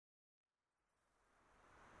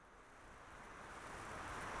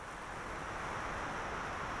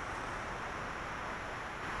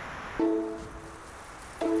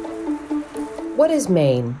What is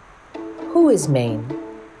Maine? Who is Maine?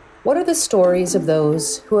 What are the stories of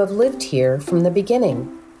those who have lived here from the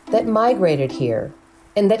beginning, that migrated here,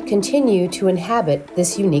 and that continue to inhabit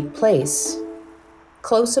this unique place?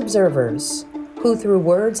 Close observers, who through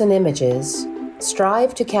words and images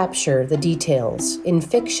strive to capture the details in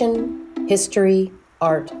fiction, history,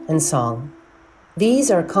 art, and song. These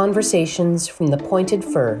are conversations from the Pointed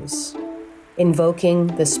Firs, invoking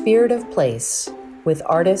the spirit of place with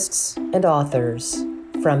artists and authors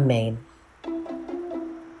from Maine.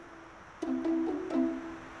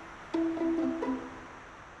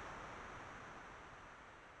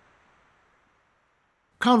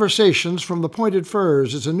 Conversations from the Pointed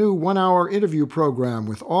Firs is a new one-hour interview program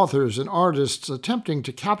with authors and artists attempting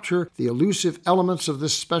to capture the elusive elements of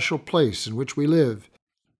this special place in which we live.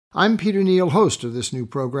 I'm Peter Neal, host of this new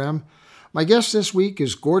program. My guest this week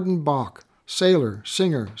is Gordon Bok, sailor,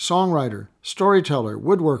 singer, songwriter, storyteller,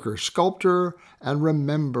 woodworker, sculptor, and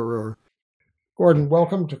rememberer. Gordon,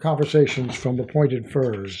 welcome to Conversations from the Pointed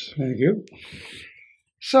Firs. Thank you.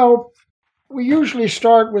 So, we usually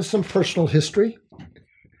start with some personal history.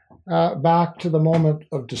 Back to the moment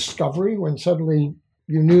of discovery when suddenly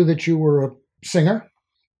you knew that you were a singer,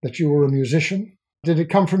 that you were a musician. Did it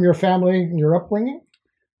come from your family and your upbringing?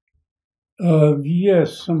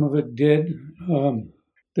 Yes, some of it did.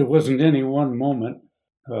 There wasn't any one moment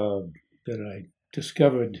that I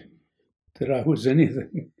discovered that I was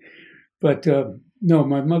anything. But no,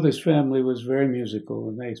 my mother's family was very musical,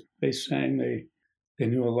 and they sang. They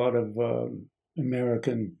knew a lot of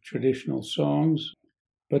American traditional songs.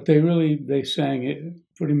 But they sang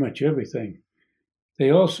pretty much everything.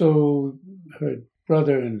 They also, her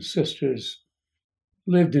brother and sisters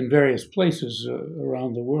lived in various places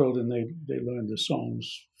around the world, and they learned the songs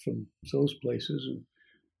from those places,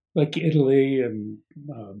 like Italy and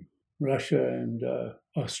Russia and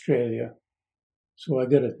Australia. So I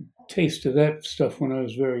got a taste of that stuff when I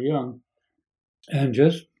was very young, and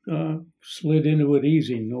just slid into it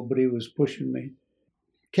easy. Nobody was pushing me.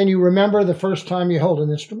 Can you remember the first time you held an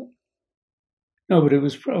instrument? No, but it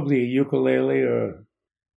was probably a ukulele or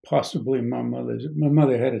possibly my mother's. My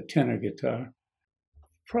mother had a tenor guitar.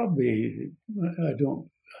 Probably, I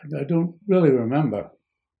don't really remember.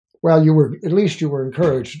 Well, at least you were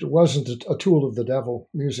encouraged. It wasn't a tool of the devil.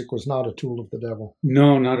 Music was not a tool of the devil.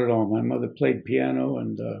 No, not at all. My mother played piano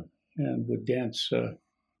and would dance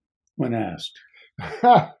when asked.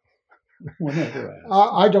 Whenever asked.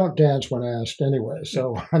 I don't dance when asked anyway,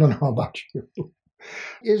 so I don't know about you.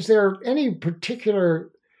 Is there any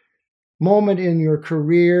particular moment in your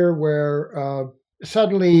career where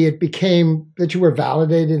suddenly it became that you were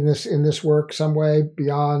validated in this work some way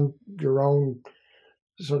beyond your own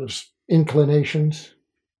sort of inclinations?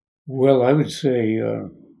 Well, I would say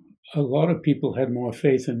a lot of people had more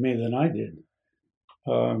faith in me than I did.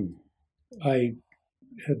 I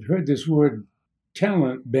have heard this word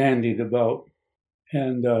talent bandied about,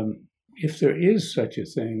 and if there is such a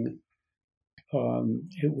thing,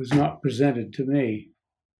 it was not presented to me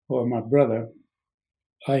or my brother.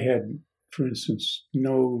 I had, for instance,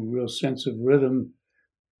 no real sense of rhythm.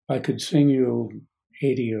 I could sing you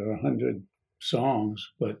 80 or 100 songs,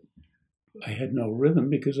 but I had no rhythm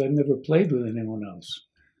because I'd never played with anyone else.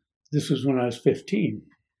 This was when I was 15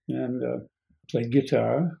 and played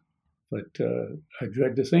guitar, but I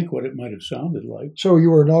dread to think what it might have sounded like. So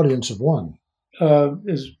you were an audience of one?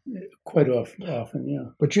 Is quite often, yeah.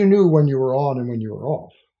 But you knew when you were on and when you were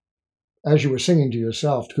off. As you were singing to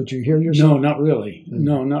yourself, could you hear yourself? No, not really.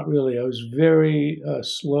 No, not really. I was very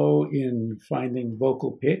slow in finding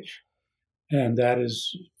vocal pitch, and that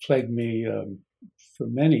has plagued me for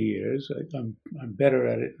many years. I'm better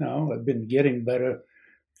at it now. I've been getting better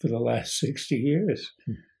for the last 60 years,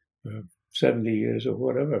 70 years or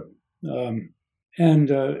whatever. And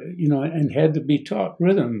had to be taught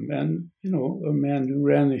rhythm. And, a man who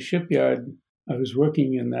ran the shipyard, I was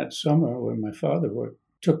working in that summer where my father worked,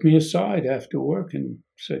 took me aside after work and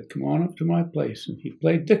said, come on up to my place. And he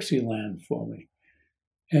played Dixieland for me.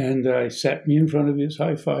 And he sat me in front of his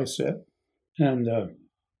hi-fi set. And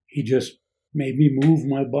he just made me move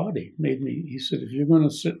my body. He said, if you're going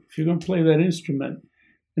to play that instrument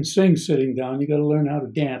and sing sitting down, you got to learn how to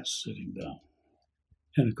dance sitting down.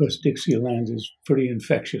 And of course, Dixieland is pretty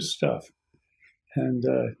infectious stuff. And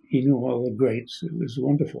he knew all the greats. It was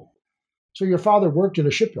wonderful. So your father worked in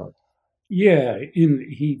a shipyard? Yeah,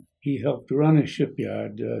 he helped run a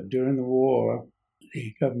shipyard. During the war,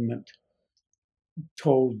 the government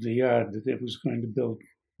told the yard that it was going to build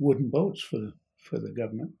wooden boats for the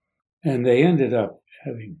government. And they ended up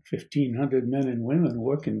having 1,500 men and women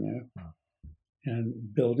working there and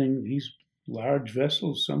building these large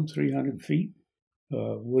vessels, some 300 feet.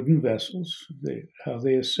 wooden vessels. How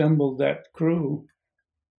they assembled that crew,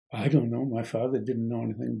 I don't know. My father didn't know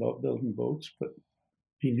anything about building boats, but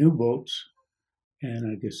he knew boats,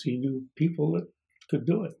 and I guess he knew people that could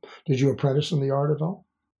do it. Did you apprentice in the art at all?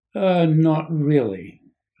 Not really.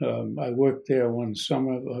 I worked there one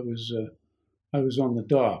summer. I was on the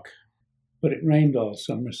dock, but it rained all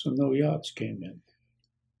summer, so no yachts came in.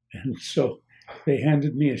 And so they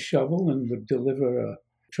handed me a shovel and would deliver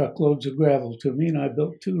truckloads of gravel to me, and I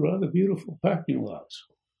built 2 rather beautiful parking lots.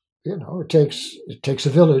 You know, it takes a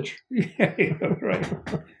village. Yeah, right.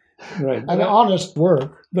 Right. And honest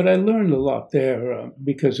work. But I learned a lot there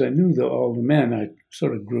because I knew all the men. I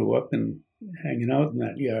sort of grew up and hanging out in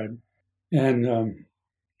that yard. And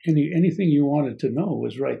anything you wanted to know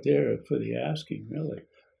was right there for the asking, really.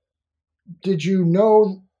 Did you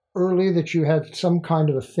know early that you had some kind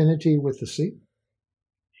of affinity with the sea?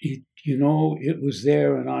 It was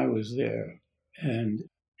there and I was there. And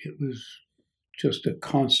it was just a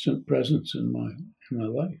constant presence in my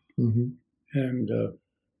life. Mm-hmm. And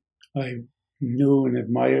I knew and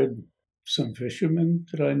admired some fishermen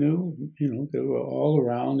that I knew. They were all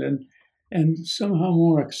around and somehow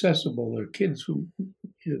more accessible. Or kids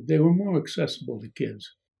they were more accessible to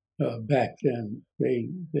kids back then. They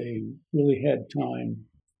really had time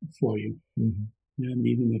for you, mm-hmm. and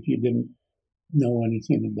even if you didn't know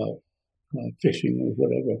anything about fishing or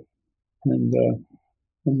whatever. And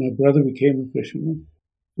when my brother became a fisherman,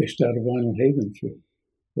 fished out of Vinyl Haven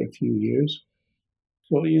for a few years.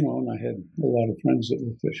 So, and I had a lot of friends that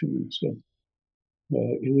were fishermen, so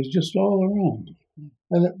it was just all around.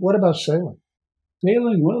 And what about sailing?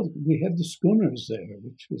 Sailing, well, we had the schooners there,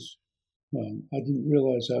 which was, I didn't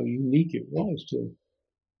realize how unique it was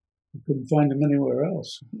I couldn't find them anywhere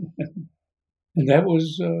else. And that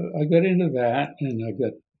was, I got into that, and I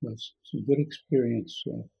got some good experience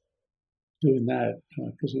doing that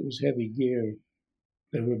because it was heavy gear.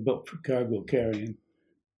 They were built for cargo carrying.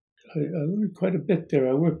 I learned quite a bit there.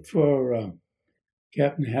 I worked for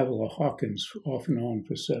Captain Havilah Hawkins off and on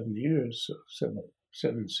for 7 years, so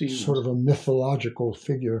seven seasons. Sort of a mythological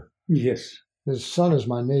figure. Yes. His son is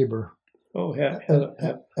my neighbor. Oh,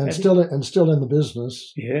 and still in the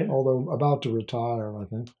business. Yeah. Although about to retire, I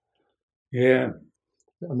think. Yeah.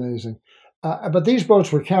 Amazing. But these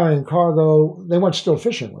boats were carrying cargo. They weren't still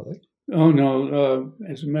fishing, were they? Oh, no.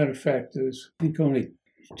 As a matter of fact, there's, I think, only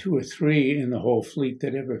 2 or 3 in the whole fleet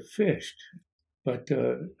that ever fished. But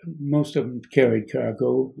most of them carried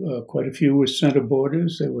cargo. Quite a few were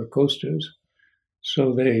centerboarders. They were coasters.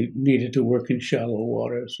 So they needed to work in shallow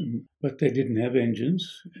waters, but they didn't have engines.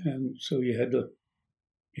 And so you had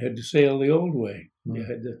to sail the old way. Mm-hmm. You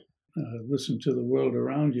had to listen to the world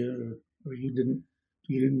around you, or you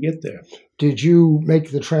didn't get there. Did you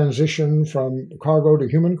make the transition from cargo to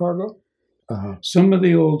human cargo? Uh-huh. Some of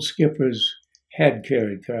the old skippers had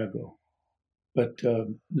carried cargo, but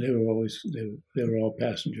they were all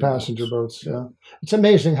passenger boats. Yeah, it's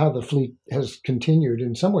amazing how the fleet has continued,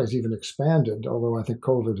 in some ways even expanded. Although I think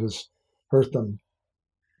COVID has hurt them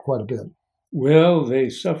quite a bit. Well, they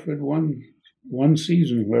suffered one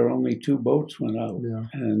season where only 2 boats went out, yeah.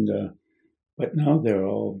 And but now they're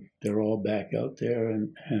all back out there,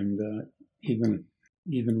 and even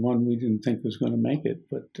one we didn't think was going to make it,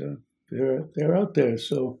 but they're out there.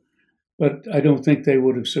 So. But I don't think they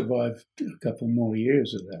would have survived a couple more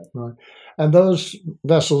years of that. Right. And those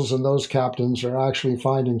vessels and those captains are actually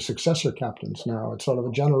finding successor captains now. It's sort of a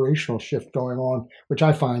generational shift going on, which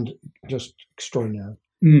I find just extraordinary.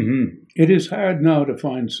 Mm-hmm. It is hard now to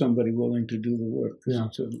find somebody willing to do the work because yeah.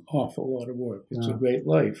 It's an awful lot of work. It's yeah. a great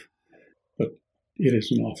life, but it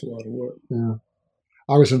is an awful lot of work. Yeah.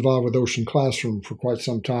 I was involved with Ocean Classroom for quite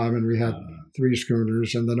some time, and we had 3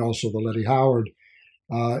 schooners and then also the Letty Howard.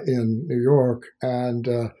 In New York, and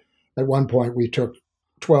at one point we took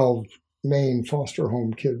 12 Maine foster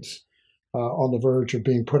home kids on the verge of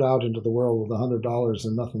being put out into the world with $100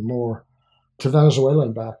 and nothing more to Venezuela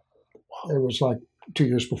and back. Wow. It was like 2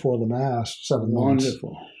 years before the mast, 7 months.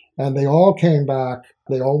 Wonderful. And they all came back.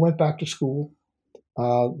 They all went back to school.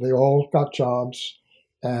 They all got jobs.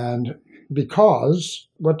 And because,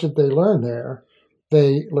 what did they learn there?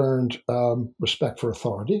 They learned respect for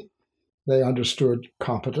authority. They understood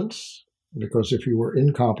competence, because if you were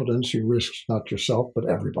incompetent, you risked not yourself, but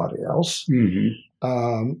everybody else.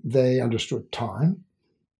 Mm-hmm. They understood time,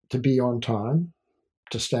 to be on time,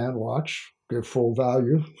 to stand watch, give full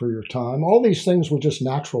value for your time. All these things were just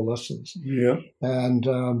natural lessons. Yeah. And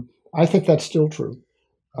I think that's still true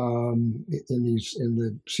in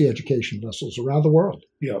the sea education vessels around the world.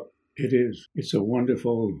 Yeah, it is. It's a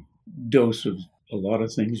wonderful dose of a lot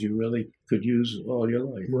of things you really could use all your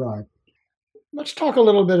life. Right. Let's talk a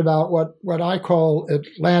little bit about what I call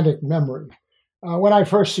Atlantic memory. When I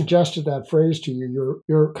first suggested that phrase to you,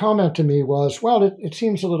 your comment to me was, well, it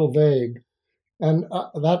seems a little vague. And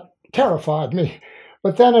that terrified me.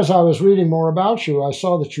 But then as I was reading more about you, I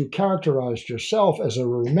saw that you characterized yourself as a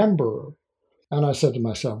rememberer. And I said to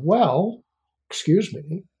myself, well, excuse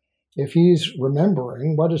me, if he's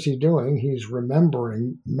remembering, what is he doing? He's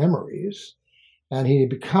remembering memories. And he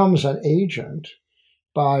becomes an agent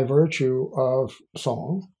by virtue of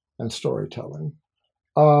song and storytelling,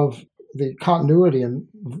 of the continuity and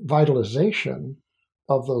vitalization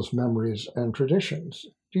of those memories and traditions.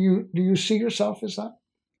 Do you see yourself as that?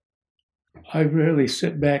 I rarely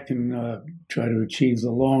sit back and try to achieve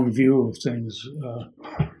the long view of things.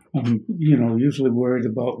 I'm, usually worried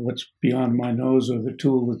about what's beyond my nose or the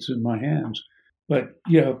tool that's in my hands. But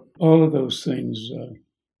yeah, all of those things,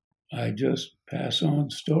 I just pass on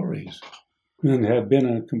stories, and have been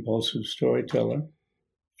a compulsive storyteller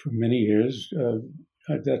for many years.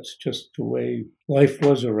 That's just the way life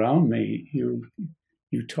was around me.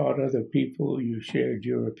 You taught other people, you shared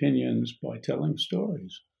your opinions by telling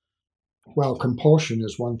stories. Well, compulsion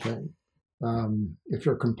is one thing. If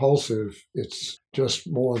you're compulsive, it's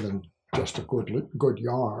just more than just a good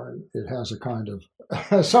yarn. It has a kind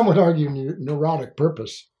of, some would argue, neurotic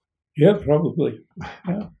purpose. Yeah, probably.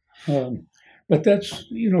 Yeah. But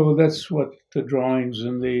that's what the drawings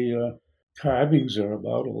and the carvings are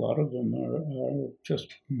about. A lot of them are just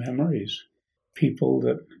memories. People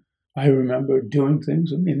that I remember doing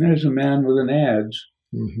things. I mean, there's a man with an adze,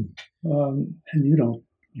 and you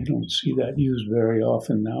don't see that used very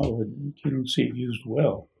often now. You don't see it used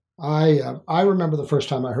well. I remember the first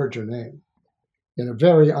time I heard your name in a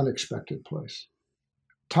very unexpected place.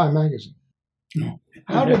 Time Magazine. No.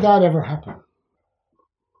 How did that ever happen?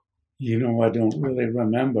 I don't really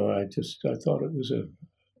remember. I thought it was a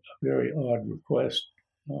very odd request,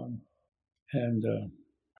 and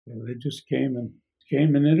they just came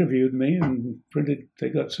and interviewed me and printed. They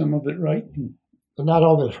got some of it right. But not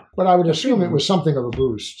all of it. But I would assume it was something of a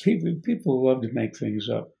boost. People love to make things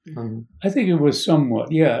up. Mm-hmm. I think it was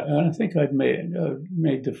somewhat, yeah. And I think I'd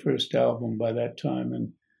made the first album by that time,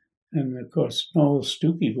 and of course Noel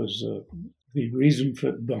Stookey was the reason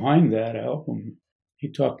behind that album.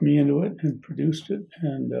 He talked me into it and produced it,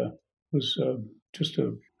 and was just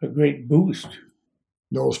a great boost.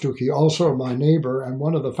 Noel Stookey, also my neighbor and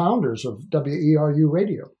one of the founders of WERU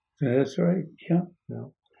Radio. That's right, yeah.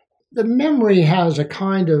 The memory has a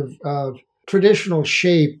kind of traditional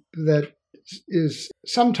shape that is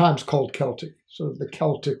sometimes called Celtic, sort of the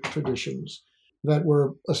Celtic traditions that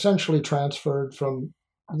were essentially transferred from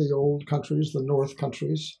the old countries, the North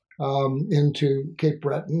countries, into Cape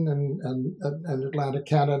Breton and Atlantic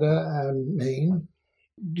Canada and Maine.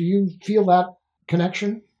 Do you feel that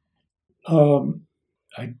connection?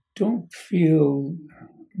 I don't feel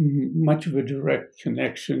much of a direct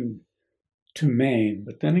connection to Maine,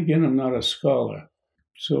 but then again, I'm not a scholar,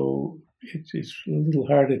 so it's a little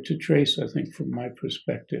harder to trace, I think, from my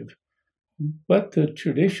perspective. But the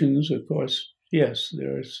traditions, of course, yes,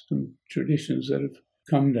 there are some traditions that have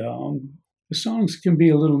come down. The songs can be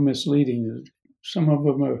a little misleading. Some of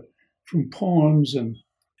them are from poems, and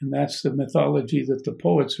that's the mythology that the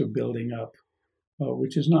poets are building up,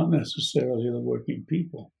 which is not necessarily the working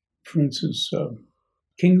people. For instance,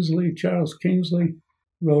 Charles Kingsley,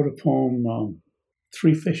 wrote a poem,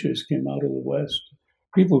 Three Fishers Came Out of the West.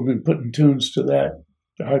 People have been putting tunes to that.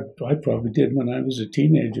 I probably did when I was a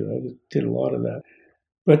teenager. I did a lot of that.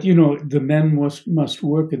 But, the men must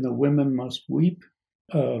work and the women must weep.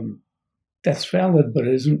 That's valid, but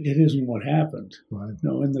it isn't what happened. Right.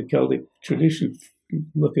 In the Celtic tradition,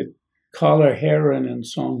 look at Collar Heron and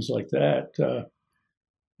songs like that. The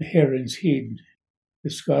Heron's Heed,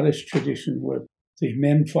 the Scottish tradition where the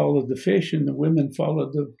men followed the fish and the women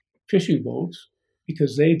followed the fishing boats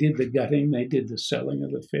because they did the gutting, they did the selling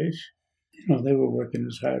of the fish. They were working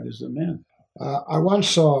as hard as the men. I once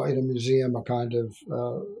saw in a museum a kind of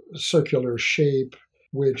circular shape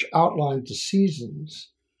which outlined the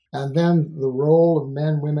seasons and then the role of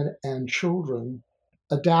men, women, and children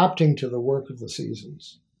adapting to the work of the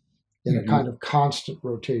seasons in a kind of constant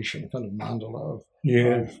rotation, a kind of mandala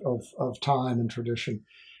of time and tradition.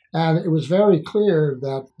 And it was very clear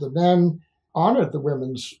that the men honored the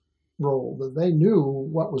women's role, that they knew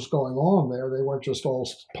what was going on there. They weren't just all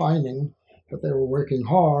pining, but they were working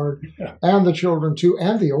hard, and the children too,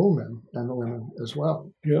 and the old men and the women as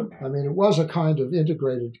well. Yeah. I mean, it was a kind of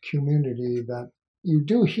integrated community that you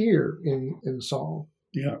do hear in song.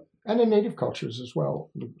 Yeah. And in native cultures as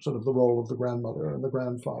well, sort of the role of the grandmother and the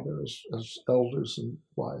grandfather as elders and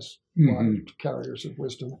wise carriers of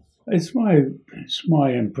wisdom. It's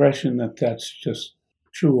my impression that that's just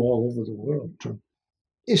true all over the world.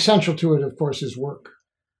 Essential to it, of course, is work.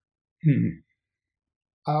 Hmm.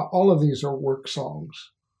 All of these are work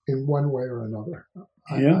songs in one way or another.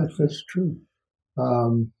 That's true.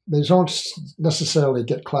 They don't necessarily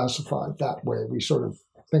get classified that way. We sort of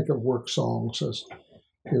think of work songs as,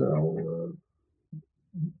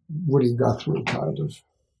 Woody Guthrie kind of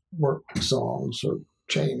work songs or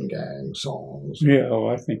chain gang songs. Yeah,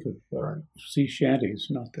 I think of sea shanties.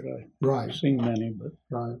 Not that I sing many, but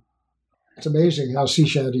right. It's amazing how sea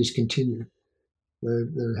shanties continue.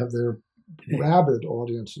 They have their rabid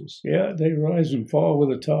audiences. Yeah, they rise and fall with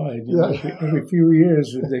the tide. Every few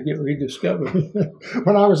years they get rediscovered.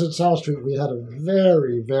 When I was at South Street, we had a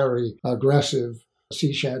very, very aggressive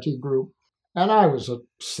sea shanty group, and I was a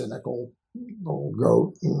cynical old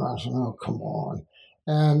goat, and I said, "Oh, come on!"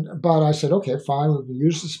 But I said, "Okay, fine. We can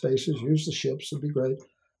use the spaces, use the ships. It'd be great."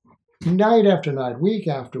 Night after night, week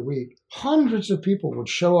after week, hundreds of people would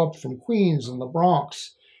show up from Queens and the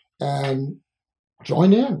Bronx and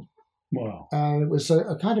join in. Wow. And it was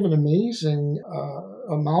a kind of an amazing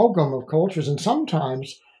amalgam of cultures. And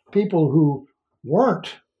sometimes people who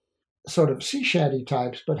weren't sort of sea shanty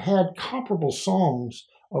types, but had comparable songs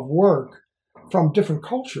of work from different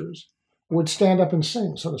cultures, would stand up and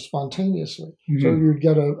sing sort of spontaneously. Mm-hmm. So you'd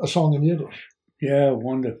get a song in Yiddish. Yeah,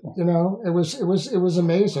 wonderful. It was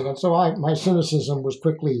amazing. And so my cynicism was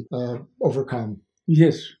quickly overcome.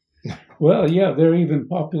 Yes. Well, yeah, they're even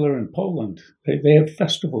popular in Poland. They have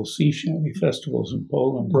festivals, sea shanty festivals in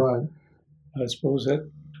Poland. Right. I suppose that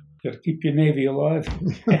got to keep your navy alive.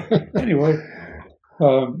 Anyway,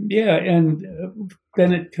 and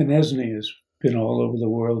Bennett Konesny has been all over the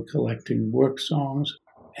world collecting work songs,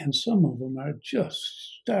 and some of them are just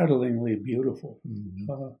startlingly beautiful.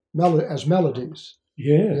 Mm-hmm. As melodies.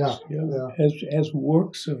 Yes, yeah. As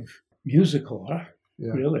works of musical art,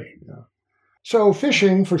 really. Yeah. So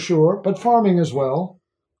fishing for sure, but farming as well,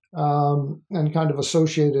 and kind of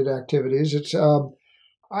associated activities. It's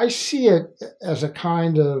I see it as a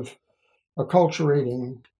kind of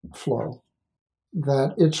acculturating flow.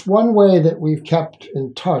 That it's one way that we've kept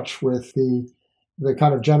in touch with the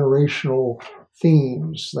kind of generational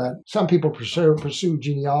themes that some people pursue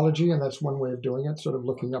genealogy, and that's one way of doing it, sort of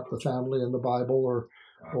looking up the family in the Bible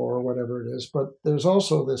or whatever it is. But there's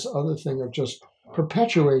also this other thing of just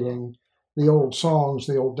perpetuating the old songs,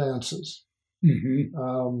 the old dances,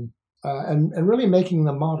 mm-hmm. And really making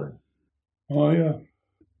them modern. Oh, yeah.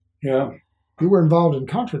 Yeah. You were involved in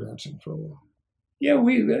contra dancing for a while. Yeah,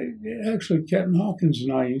 actually, Captain Hawkins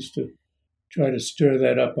and I used to try to stir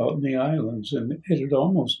that up out in the islands, and it had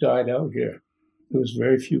almost died out here. There was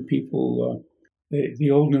very few people. The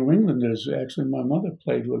old New Englanders, actually, my mother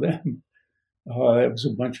played with them. It was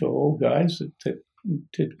a bunch of old guys that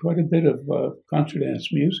did quite a bit of contra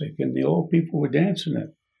dance music, and the old people were dancing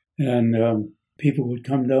it. And people would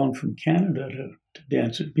come down from Canada to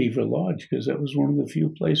dance at Beaver Lodge, because that was one of the few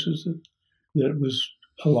places that was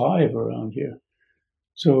alive around here.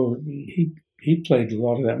 So he played a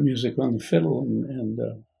lot of that music on the fiddle, and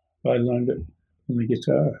I learned it on the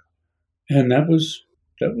guitar. And that was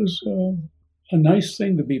a nice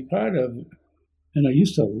thing to be part of. And I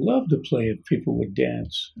used to love to play if people would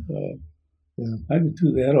dance. I could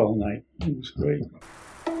do that all night. It was great.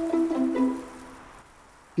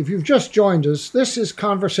 If you've just joined us, this is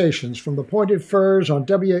Conversations from the Pointed Firs on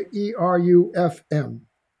WERU-FM.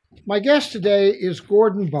 My guest today is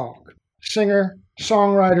Gordon Bok, singer,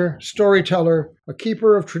 songwriter, storyteller, a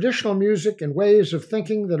keeper of traditional music and ways of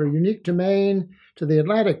thinking that are unique to Maine, to the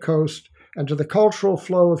Atlantic coast, and to the cultural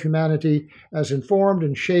flow of humanity as informed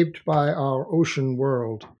and shaped by our ocean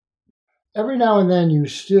world. Every now and then you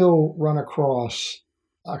still run across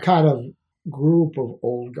a kind of group of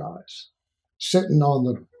old guys sitting on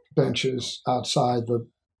the benches outside the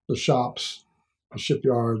shops, the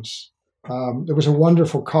shipyards. There was a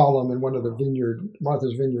wonderful column in one of the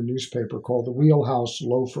Martha's Vineyard newspaper called The Wheelhouse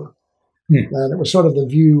Loafer. And it was sort of the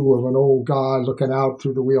view of an old guy looking out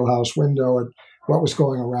through the wheelhouse window at what was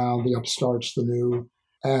going around, the upstarts, the new.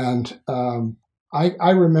 And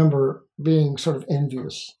I remember being sort of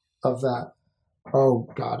envious of that. Oh,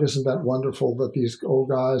 God, isn't that wonderful that these old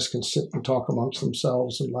guys can sit and talk amongst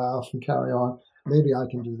themselves and laugh and carry on? Maybe I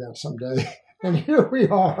can do that someday. And here we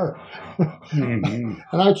are. Mm-hmm.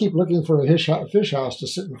 And I keep looking for a fish house to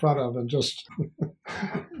sit in front of and just,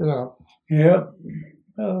 Yeah.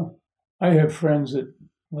 Well, I have friends that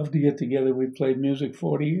love to get together. We played music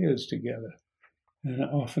 40 years together, and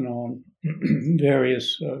off and on,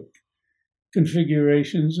 various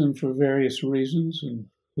configurations and for various reasons and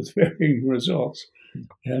with varying results.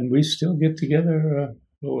 And we still get together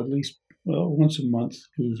at least once a month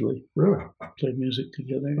usually. Really? Play music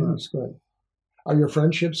together. Oh, that's good. Are your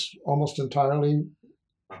friendships almost entirely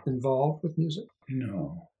involved with music?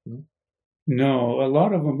 No, a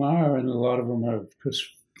lot of them are, and a lot of them are just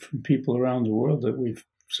from people around the world that we've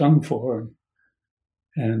sung for.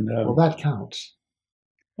 And well, that counts.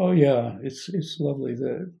 Oh yeah, it's lovely.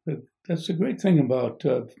 That's the great thing about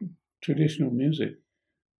traditional music,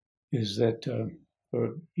 is that,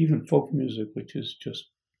 or even folk music, which is just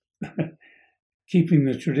keeping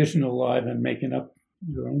the tradition alive and making up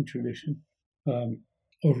your own tradition, or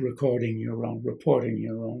recording your own, reporting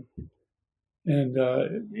your own, and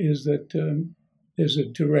is that there's a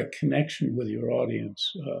direct connection with your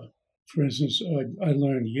audience. For instance, I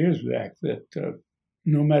learned years back that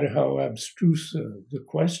no matter how abstruse the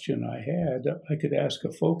question I had, I could ask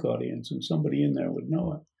a folk audience and somebody in there would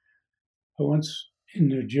know it. I once in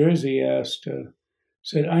New Jersey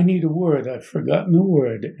said, I need a word. I've forgotten the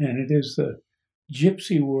word, and it is the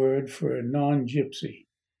gypsy word for a non-gypsy.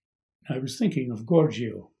 I was thinking of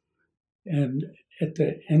Gorgio. And at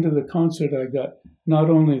the end of the concert, I got not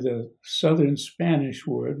only the Southern Spanish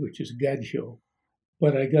word, which is gaggio,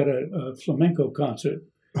 but I got a flamenco concert.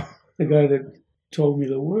 The guy that told me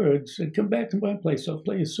the words said, come back to my place. I'll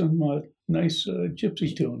play you some nice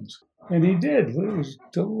gypsy tunes. And he did. It was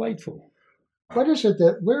delightful. What is it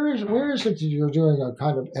that, where is it that you're doing a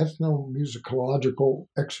kind of ethnomusicological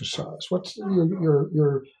exercise? What's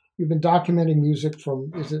you've been documenting music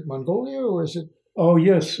from, is it Mongolia or is it? Oh,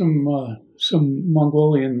 yes, some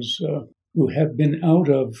Mongolians who have been out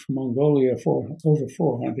of Mongolia for over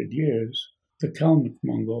 400 years, the Kalmyk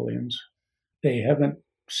Mongolians. They haven't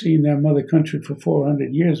seen their mother country for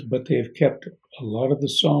 400 years, but they've kept a lot of the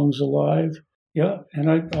songs alive. Yeah, and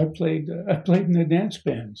I played in a dance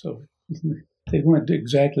band, so they weren't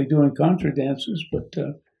exactly doing contra dances, but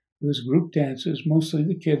it was group dances. Mostly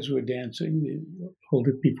the kids were dancing. The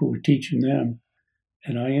older people were teaching them,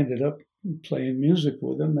 and I ended up playing music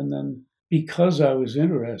with them. And then because I was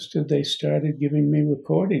interested, they started giving me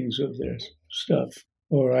recordings of their stuff,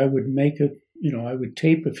 or I would I would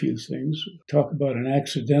tape a few things, talk about an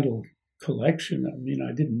accidental collection. I mean,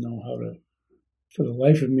 I didn't know how to, for the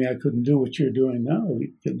life of me, I couldn't do what you're doing now,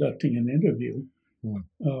 conducting an interview.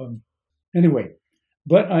 Anyway,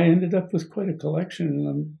 but I ended up with quite a collection, and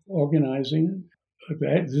I'm organizing it.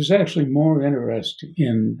 There's actually more interest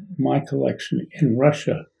in my collection in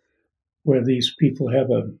Russia, where these people have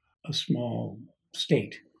a small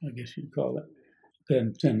state, I guess you'd call it,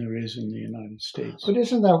 than there is in the United States. But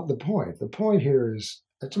isn't that the point? The point here is,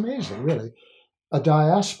 it's amazing, really. A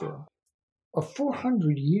diaspora of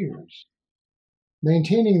 400 years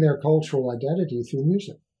maintaining their cultural identity through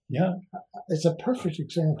music. Yeah. It's a perfect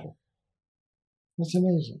example. It's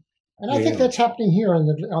amazing. And I think that's happening here on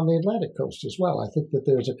the Atlantic coast as well. I think that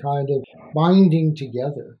there's a kind of binding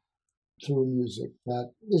together through music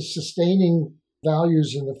that is sustaining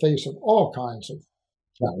values in the face of all kinds of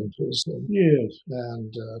challenges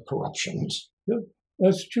and corruptions. Yep,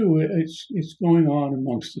 that's true. It's going on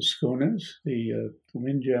amongst the schooners, the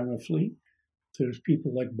Windjammer fleet. There's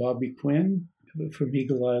people like Bobby Quinn from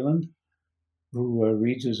Eagle Island, who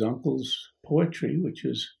reads his uncle's poetry, which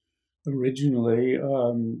is originally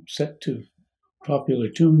set to popular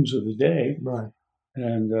tunes of the day, right?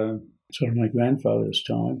 And sort of my grandfather's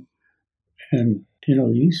time. And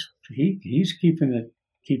he's keeping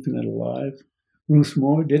it alive. Ruth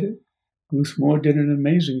Moore did it. Ruth Moore did an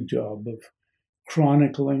amazing job of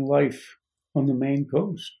chronicling life on the Maine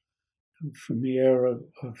coast from the era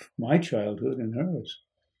of my childhood and hers.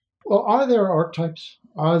 Well, are there archetypes?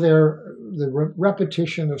 Are there the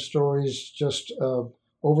repetition of stories just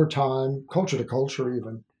over time, culture to culture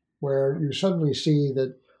even, where you suddenly see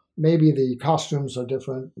that maybe the costumes are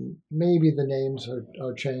different, maybe the names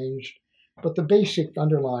are changed, but the basic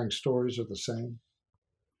underlying stories are the same?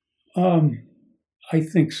 I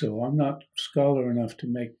think so. I'm not scholar enough to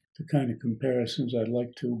make the kind of comparisons I'd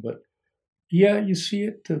like to, but yeah, you see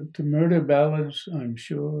it to murder ballads, I'm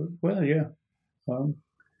sure. Well, yeah.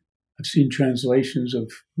 I've seen translations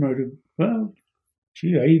of murder. Well,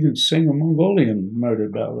 gee, I even sing a Mongolian murder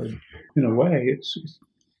ballad. In a way, it's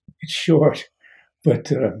short,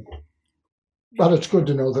 but it's good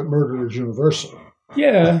to know that murder is universal.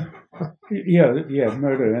 Yeah,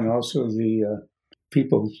 murder, and also the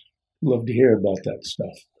people love to hear about that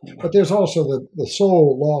stuff. But there's also the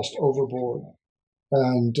soul lost overboard,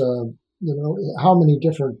 and how many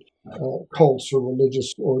different cults or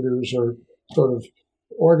religious orders are sort of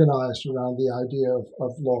organized around the idea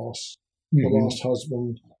of loss, the lost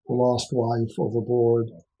husband, the lost wife overboard,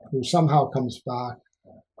 who somehow comes back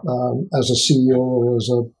as a seal or as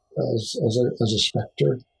a as a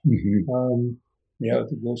specter. Mm-hmm.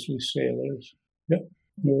 The ghostly sailors. Yep,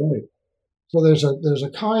 you're right. So there's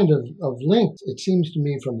a kind of link, it seems to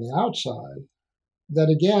me, from the outside that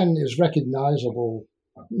again is recognizable,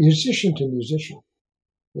 musician to musician.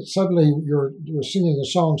 But suddenly you're singing a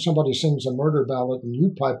song, somebody sings a murder ballad, and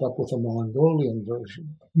you pipe up with a Mongolian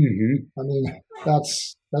version. Mm-hmm. I mean,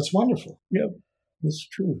 that's wonderful. Yep, that's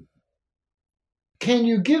true. Can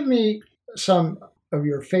you give me some of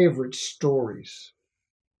your favorite stories?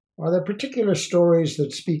 Are there particular stories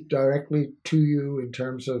that speak directly to you in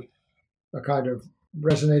terms of a kind of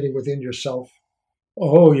resonating within yourself?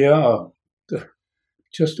 Oh, yeah.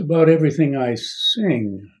 Just about everything I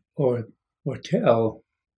sing or tell,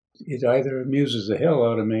 it either amuses the hell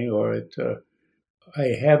out of me or I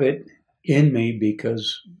have it in me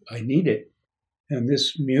because I need it. And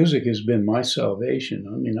this music has been my salvation.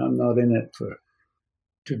 I mean, I'm not in it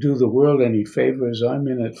to do the world any favors. I'm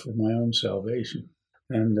in it for my own salvation.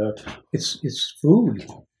 And it's food.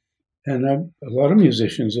 And a lot of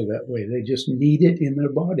musicians are that way. They just need it in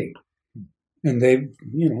their body. And and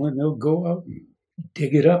they'll go out and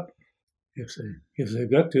dig it up if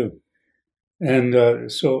they've got to.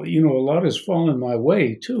 And so, a lot has fallen my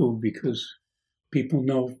way, too, because people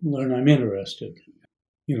learn I'm interested.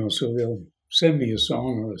 So they'll send me a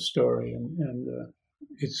song or a story. And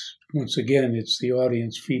it's, once again, it's the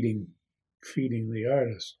audience feeding the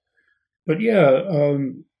artist. But yeah,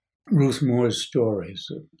 Ruth Moore's stories,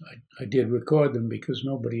 I did record them because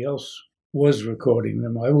nobody else was recording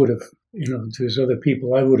them. I would have, there's other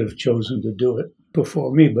people I would have chosen to do it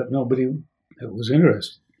before me, but nobody that was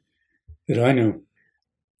interested that I knew.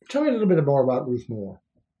 Tell me a little bit more about Ruth Moore.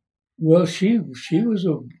 Well, she was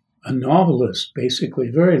a novelist, basically,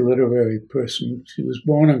 very literary person. She was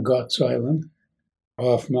born on Gotts Island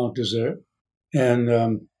off Mount Desert,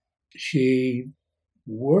 and she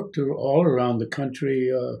worked all around the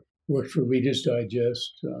country, worked for Reader's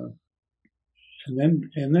Digest, and then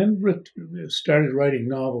started writing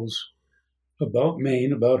novels about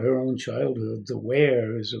Maine, about her own childhood. The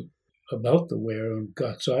Ware is about the Ware on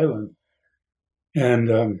Gotts Island.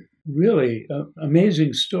 And really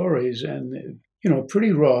amazing stories, and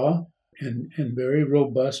pretty raw and very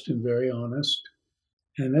robust and very honest.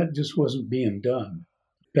 And that just wasn't being done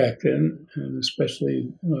back then, and especially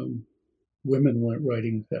women weren't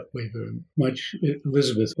writing that way very much.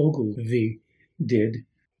 Elizabeth Ogilvy did,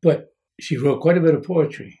 but she wrote quite a bit of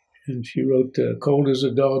poetry. And she wrote Cold as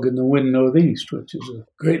a Dog in the Wind Northeast, which is a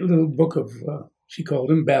great little book of, she called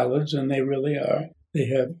them ballads, and they really are. They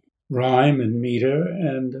have rhyme and meter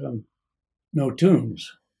and no tunes.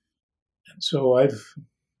 And so I've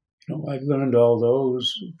learned all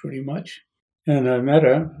those pretty much. And I met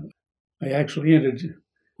her. I actually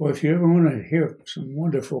well, if you ever want to hear some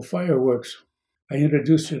wonderful fireworks, I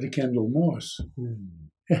introduced her to Kendall Morse.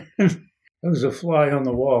 I was a fly on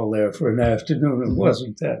the wall there for an afternoon. It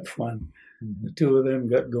wasn't that fun. The two of them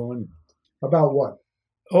got going. About what?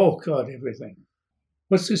 Oh, God, everything.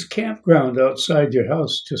 What's this campground outside your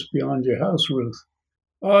house, just beyond your house, Ruth?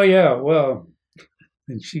 Oh, yeah, well,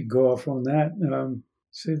 and she'd go off on that.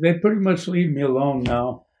 So they pretty much leave me alone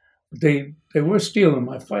now. They were stealing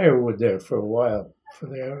my firewood there for a while for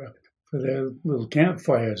their little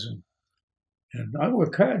campfires. And I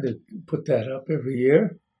work hard to put that up every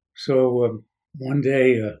year. So one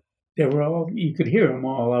day, you could hear them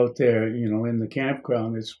all out there, in the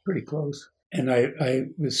campground. It's pretty close. And I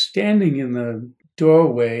was standing in the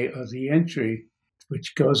doorway of the entry,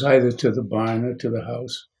 which goes either to the barn or to the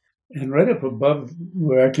house. And right up above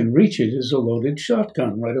where I can reach it is a loaded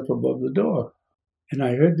shotgun right up above the door. And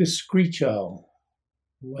I heard this screech owl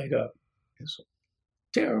light up. This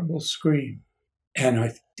terrible scream. And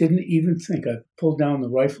I didn't even think. I pulled down the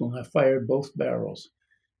rifle and I fired both barrels.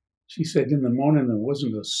 She said in the morning there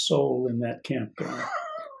wasn't a soul in that campground.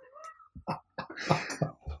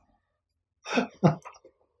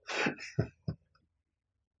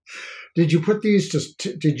 Did you put these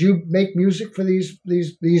did you make music for these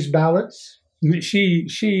ballads? No,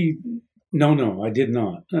 I did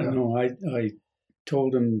not. Yeah. No, I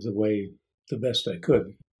told him the best I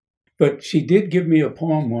could. But she did give me a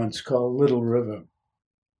poem once called Little River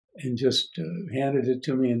and just handed it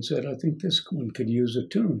to me and said, I think this one could use a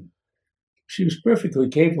tune. She was perfectly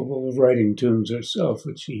capable of writing tunes herself,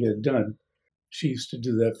 which she had done. She used to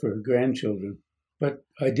do that for her grandchildren. But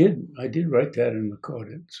I did write that and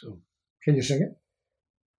record it. So, can you sing it?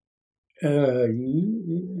 I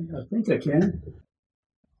think I can.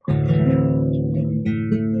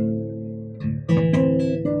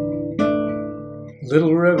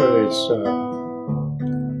 Little River.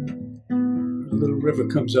 Little River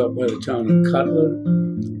comes out by the town of Cutler.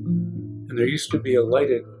 And there used to be a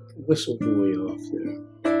lighted whistle buoy off there.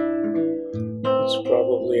 It's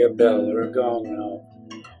probably a bell or a gong now.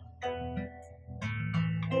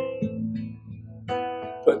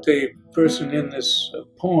 But the person in this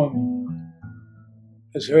poem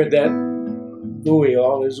has heard that buoy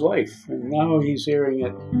all his life, and now he's hearing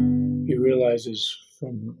it, he realizes,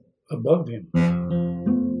 from above him.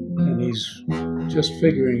 And he's just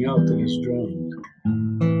figuring out that he's drowned.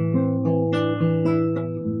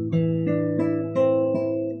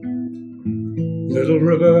 Little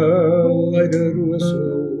river, lighted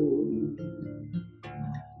whistle,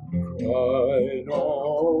 cry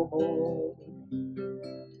no more.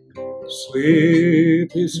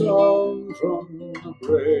 Sleepy song from the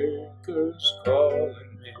breakers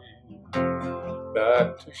calling me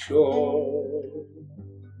back to shore.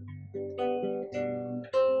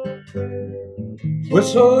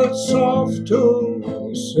 Whistle it soft to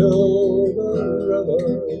the silver river,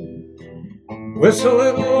 whistle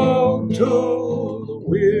it loud to the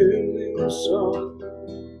wheeling sun,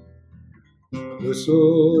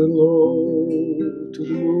 whistle it low to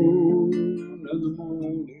the moon and the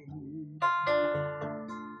morning.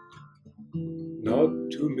 Not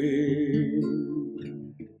to me,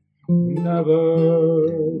 never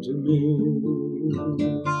to me.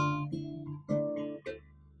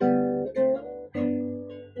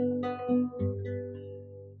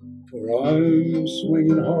 For I'm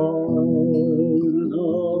swinging hard in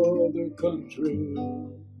another country,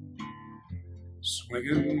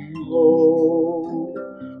 swinging low,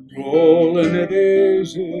 rolling it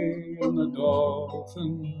easy, and the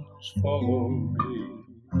dolphins follow me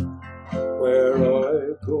where I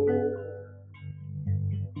go.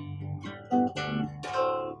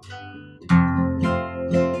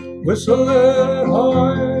 Whistle it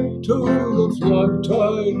high to the flood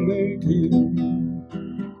tide making,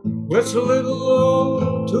 whistle it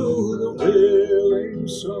low to the wailing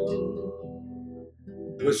sun,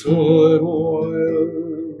 whistle it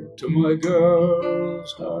wild to my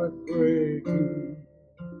girl's heart breaking.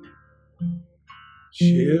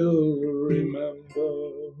 She'll remember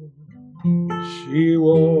she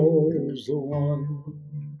was the one.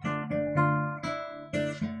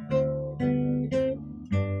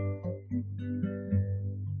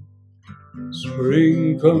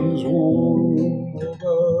 Spring comes warm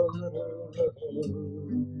over the river,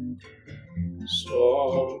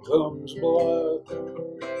 storm comes black.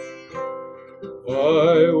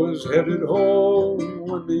 I was headed home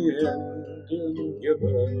when the Indian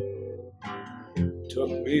giver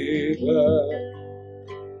took me back.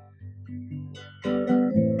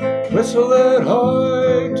 Whistle it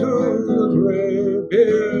high to the gray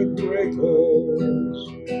big breakers,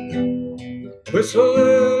 whistle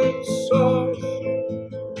it soft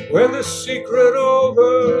where the secret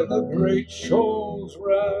over the great shoals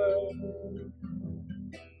ran.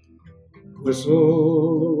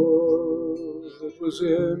 Whistle the word that was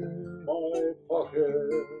in my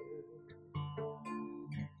pocket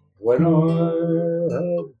when I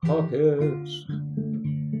had pockets,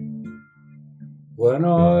 when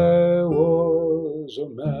I was a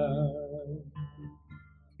man.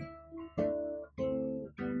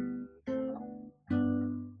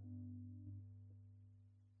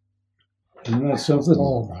 Isn't that something?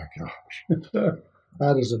 Oh my gosh.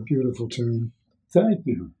 That is a beautiful tune. Thank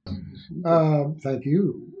you. Thank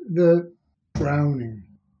you. The drowning.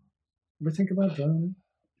 Ever think about drowning?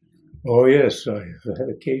 Oh, yes, I've had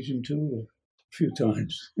occasion to a few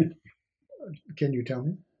times. Can you tell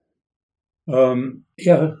me?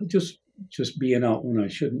 Yeah, just being out when I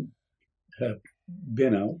shouldn't have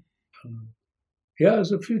been out. Yeah,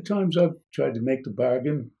 there's a few times I've tried to make the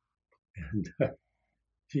bargain, and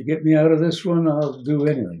if you get me out of this one, I'll do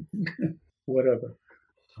anything, whatever.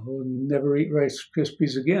 I'll never eat Rice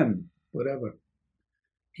Krispies again, whatever.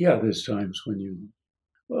 Yeah, there's times when you.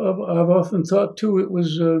 Well, I've often thought too it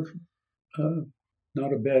was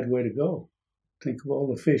not a bad way to go. Think of all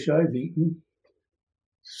the fish I've eaten.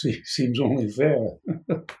 Seems only fair.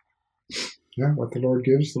 Yeah, what the Lord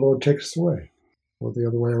gives, the Lord takes away, or the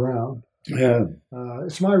other way around. Yeah.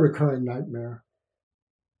 It's my recurring nightmare,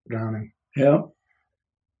 drowning. Yeah.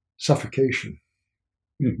 Suffocation.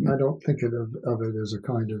 Mm-hmm. I don't think of it as a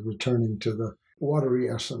kind of returning to the watery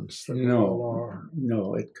essence that we all are.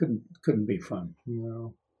 No, it couldn't be fun.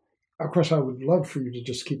 No. Of course, I would love for you to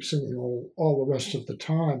just keep singing all the rest of the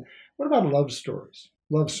time. What about love stories,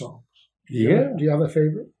 love songs? Yeah. Do you have a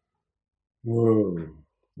favorite? Whoa.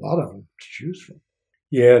 A lot of them to choose from.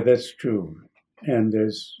 Yeah, that's true. And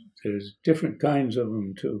there's different kinds of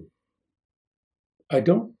them too. I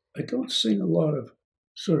don't sing a lot of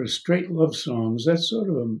sort of straight love songs. That's sort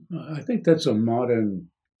of I think that's a modern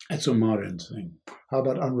That's a modern thing. How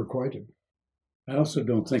about unrequited? I also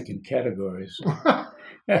don't think in categories.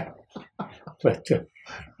 But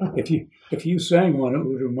if you sang one, it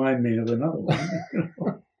would remind me of another one.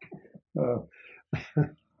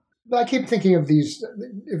 I keep thinking of these.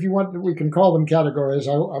 If you want, we can call them categories.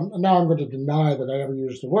 I'm going to deny that I ever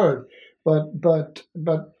used the word, but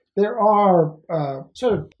there are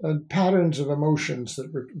sort of patterns of emotions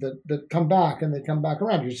that come back, and they come back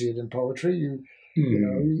around. You see it in poetry.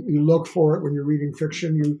 You look for it when you're reading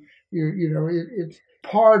fiction. It's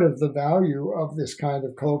part of the value of this kind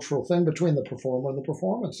of cultural thing between the performer and the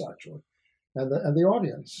performance, actually, and the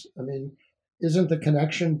audience. I mean, isn't the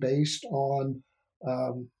connection based on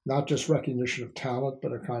not just recognition of talent,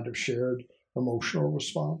 but a kind of shared emotional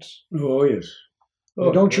response? Oh, yes.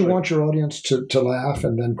 Don't you want your audience to laugh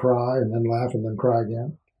and then cry and then laugh and then cry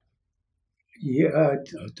again? Yeah,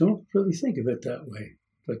 I don't really think of it that way.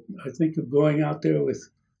 But I think of going out there with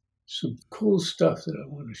some cool stuff that I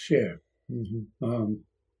want to share,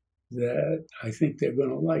 that I think they're going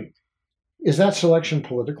to like. Is that selection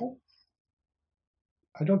political?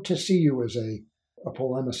 I don't see you as a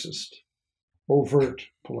polemicist, overt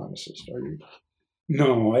polemicist, are you?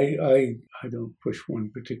 No, I don't push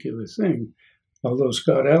one particular thing. Although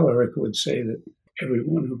Scott Alaric would say that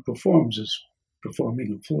everyone who performs is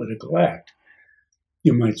performing a political act,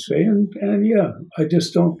 you might say, and yeah,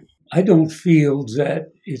 I don't feel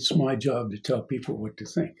that it's my job to tell people what to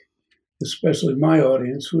think, especially my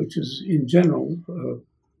audience, which is in general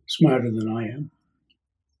smarter than I am,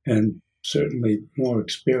 and certainly more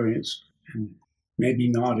experienced, and maybe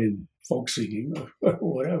not in folk singing or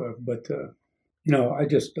whatever, but no, I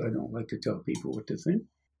don't like to tell people what to think.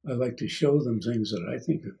 I like to show them things that I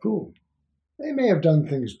think are cool. They may have done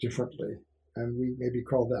things differently, and we maybe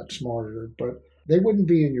call that smarter, but they wouldn't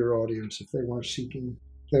be in your audience if they weren't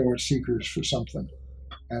seekers for something,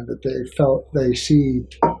 and that they see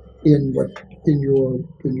in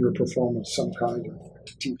your performance some kind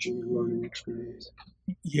of teaching and learning experience.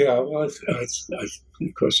 Yeah, well,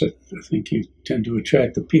 of course, I think you tend to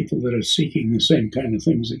attract the people that are seeking the same kind of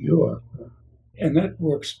things that you are, and that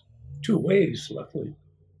works two ways, luckily.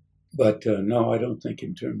 But no, I don't think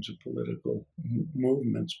in terms of political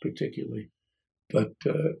movements particularly. But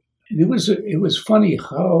it was funny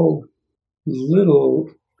how little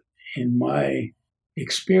in my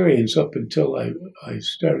experience up until I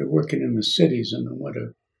started working in the cities in the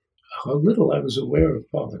winter, how little I was aware of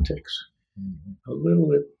politics, how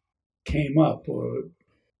little it came up,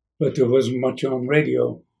 but there wasn't much on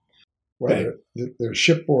radio. Well, there's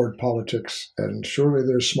shipboard politics, and surely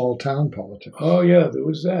there's small town politics. Oh yeah, there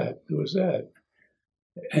was that.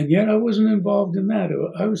 And yet I wasn't involved in that.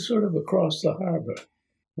 I was sort of across the harbor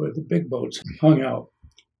where the big boats hung out,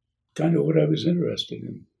 kind of what I was interested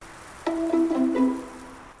in.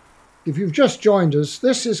 If you've just joined us,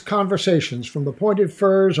 this is Conversations from the Pointed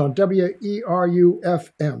Firs on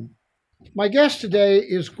WERU-FM. My guest today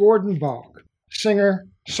is Gordon Bok, singer,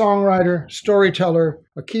 songwriter, storyteller,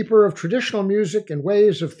 a keeper of traditional music and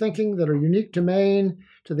ways of thinking that are unique to Maine,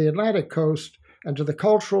 to the Atlantic coast, and to the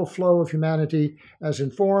cultural flow of humanity as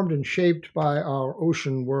informed and shaped by our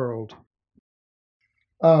ocean world.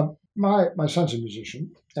 My son's a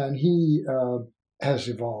musician, and he has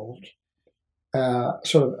evolved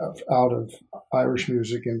sort of out of Irish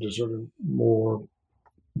music into sort of more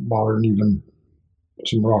modern, even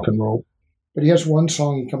some rock and roll. But he has one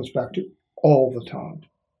song he comes back to all the time.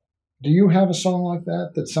 Do you have a song like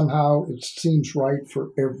that somehow it seems right for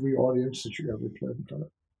every audience that you ever played in front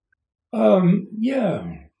of? Yeah,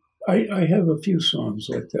 I have a few songs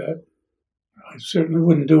like that. I certainly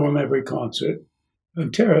wouldn't do them every concert.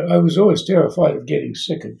 I was always terrified of getting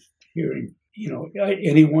sick of hearing,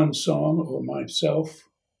 any one song or myself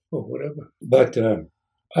or whatever. But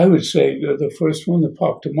I would say the first one that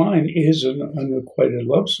popped to mind is an unrequited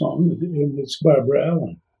love song, and it's Barbara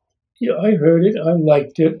Allen. Yeah, I heard it. I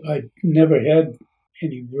liked it. I never had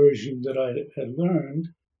any version that I had learned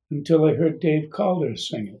until I heard Dave Calder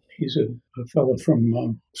sing it. He's a fellow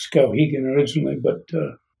from Skowhegan originally, but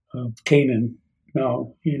Canaan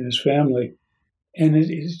now, he and his family. And it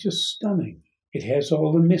is just stunning. It has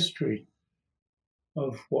all the mystery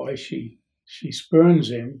of why she spurns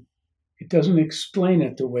him. It doesn't explain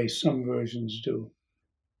it the way some versions do.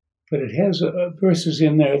 But it has verses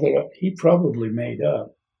in there that he probably made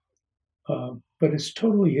up. But it's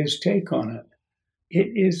totally his take on it.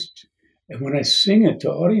 It is, and when I sing it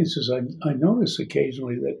to audiences, I notice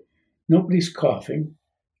occasionally that nobody's coughing.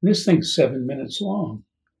 This thing's 7 minutes long,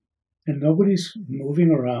 and nobody's moving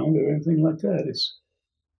around or anything like that. It's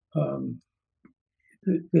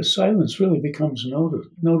the silence really becomes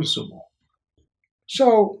noticeable.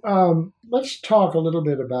 So let's talk a little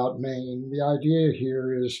bit about Maine. The idea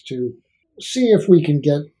here is to see if we can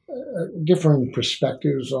get different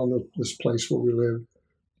perspectives on this place where we live.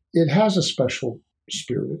 It has a special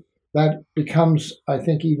spirit that becomes, I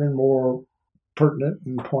think, even more pertinent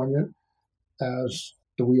and poignant as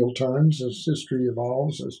the wheel turns, as history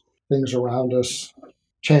evolves, as things around us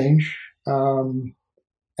change. And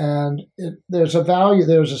there's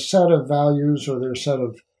a set of values, or there's a set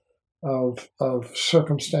of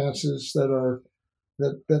circumstances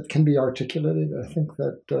that can be articulated. I think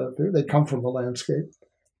that they come from the landscape,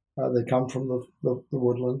 they come from the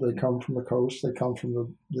woodland, they come from the coast, they come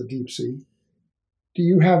from the deep sea. Do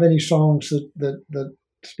you have any songs that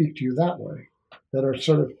speak to you that way, that are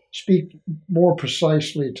sort of speak more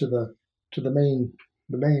precisely to the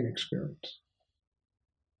Maine experience?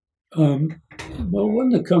 Well, one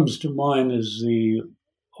that comes to mind is the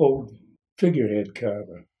old figurehead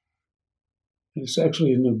carver. It's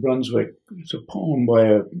actually in New Brunswick. It's a poem by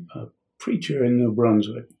a preacher in New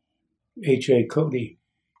Brunswick, H.A. Cody.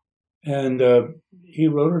 And he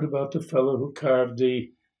wrote it about the fellow who carved the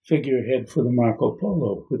figurehead for the Marco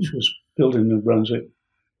Polo, which was built in New Brunswick,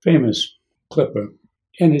 famous clipper.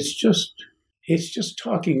 And it's just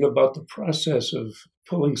talking about the process of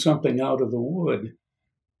pulling something out of the wood,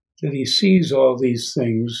 that he sees all these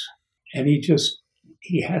things and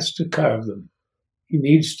he has to carve them. He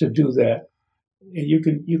needs to do that. And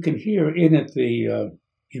you can hear in it the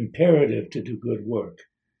imperative to do good work.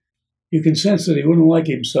 You can sense that he wouldn't like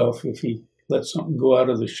himself if he let something go out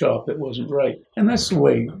of the shop that wasn't right. And that's the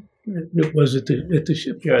way it was at the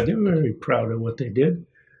shipyard. They were very proud of what they did.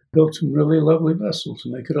 Built some really lovely vessels,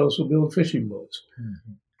 and they could also build fishing boats.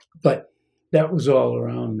 Mm-hmm. But that was all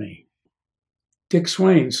around me. Dick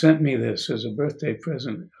Swain sent me this as a birthday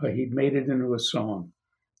present. He'd made it into a song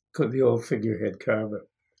called The Old Figurehead Carver.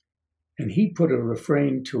 And he put a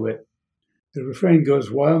refrain to it. The refrain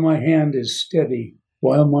goes, "While my hand is steady,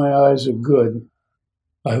 while my eyes are good,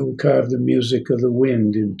 I will carve the music of the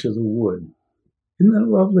wind into the wood." Isn't that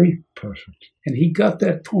lovely? Perfect. And he got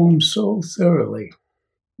that poem so thoroughly,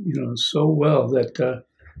 so well that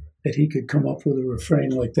he could come up with a refrain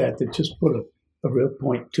like that just put a real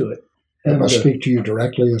point to it. It must speak to you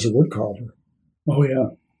directly as a woodcarver.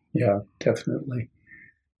 Oh, yeah, definitely.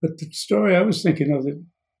 But the story I was thinking of, that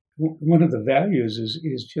one of the values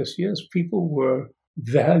is just, yes, people were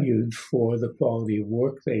valued for the quality of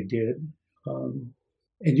work they did. And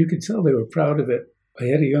you could tell they were proud of it. I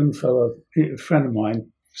had a young fellow, a friend of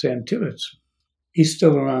mine, Sam Tibbetts. He's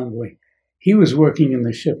still around. He was working in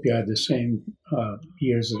the shipyard the same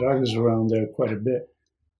years that I was around there quite a bit.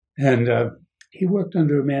 And he worked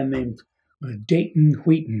under a man named Dayton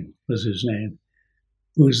Wheaton was his name,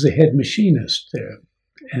 who was the head machinist there.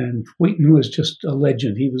 And Wheaton was just a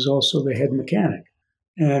legend. He was also the head mechanic.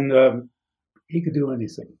 And he could do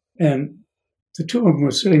anything. And the two of them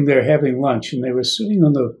were sitting there having lunch, and they were sitting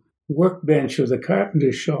on the workbench of the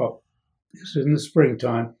carpenter's shop. It was in the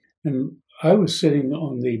springtime. And I was sitting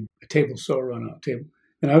on the table saw run-out table,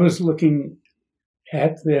 and I was looking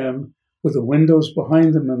at them with the windows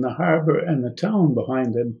behind them and the harbor and the town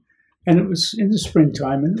behind them. And it was in the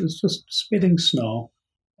springtime, and it was just spitting snow.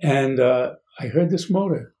 And I heard this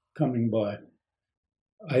motor coming by.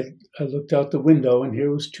 I looked out the window, and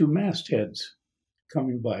here was two mastheads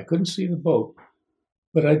coming by. I couldn't see the boat,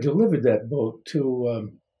 but I delivered that boat to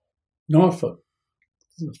Norfolk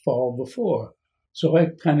the fall before. So I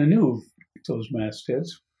kind of knew those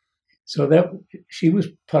mastheads. So that she was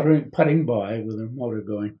putting by with her motor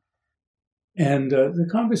going. And the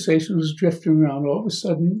conversation was drifting around. All of a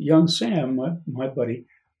sudden, young Sam, my buddy,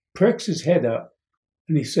 perks his head up,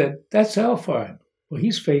 and he said, "That's Alphard." Well,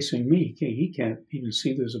 he's facing me. He can't even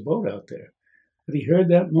see there's a boat out there. But he heard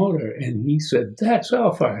that motor, and he said, "That's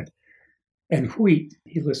Alphard." And Wheat,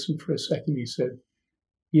 he listened for a second. He said,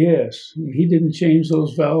 "Yes." And he didn't change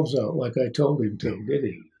those valves out like I told him to, did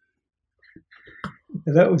he?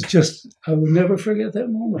 And that was just, I will never forget that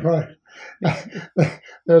moment. Right.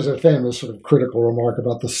 There's a famous sort of critical remark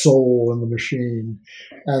about the soul in the machine,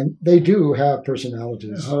 and they do have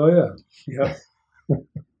personalities. Oh, yeah.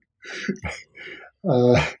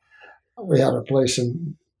 We had a place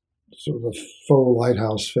in sort of a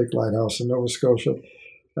fake lighthouse in Nova Scotia,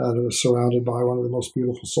 and it was surrounded by one of the most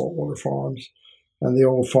beautiful saltwater farms. And the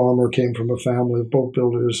old farmer came from a family of boat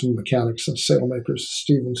builders and mechanics and sailmakers, the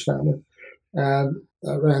Stevens family. And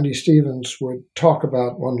Randy Stevens would talk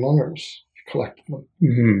about one-lungers, collect them.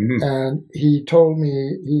 Mm-hmm. And he told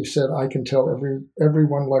me, he said, "I can tell every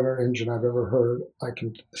one-lunger engine I've ever heard. I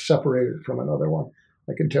can separate it from another one.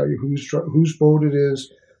 I can tell you whose boat it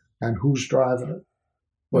is and who's driving it."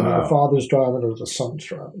 whether Wow. the father's driving or the son's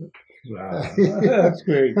driving it. Wow. That's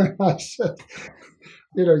great. I said,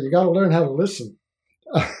 you got to learn how to listen.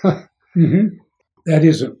 Mm-hmm. That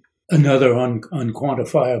is another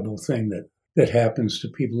unquantifiable thing that happens to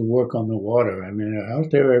people who work on the water. I mean, they're out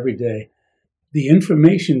there every day. The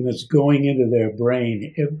information that's going into their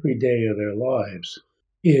brain every day of their lives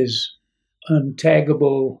is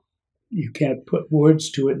untaggable. You can't put words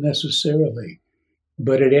to it necessarily,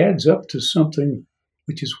 but it adds up to something,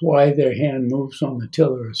 which is why their hand moves on the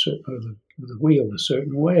tiller or the wheel a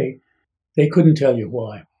certain way. They couldn't tell you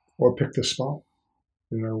why. Or pick the spot.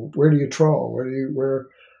 Where do you trawl? And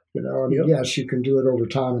Yep. yes, you can do it over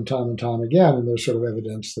time and time and time again, and there's sort of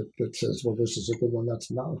evidence that says, well, this is a good one,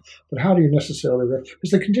 that's not. But how do you necessarily,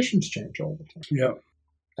 because the conditions change all the time. Yeah.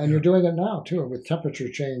 And you're doing it now, too, with temperature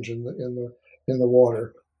change in the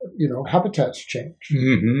water. Habitats change.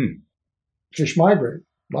 Mm-hmm. Fish migrate,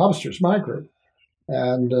 lobsters migrate.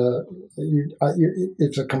 And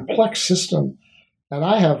it's a complex system. And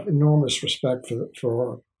I have enormous respect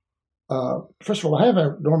for first of all, I have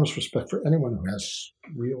enormous respect for anyone who has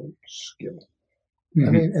real skill.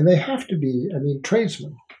 Mm-hmm. And they have to be,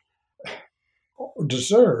 tradesmen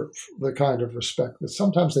deserve the kind of respect that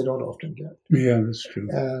sometimes they don't often get. Yeah, that's true.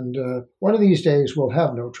 And one of these days we'll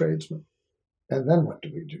have no tradesmen. And then what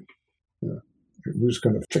do we do? Who's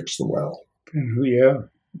going to fix the well? Yeah.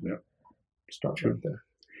 Start right there.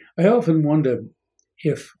 I often wonder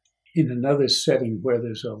if in another setting where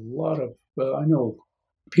there's a lot of, I know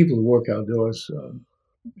people who work outdoors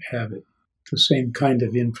have it, the same kind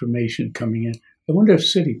of information coming in. I wonder if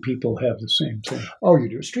city people have the same thing. Oh, you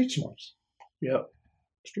do? Street smarts. Yeah.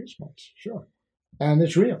 Street smarts, sure. And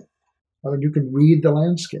it's real. You can read the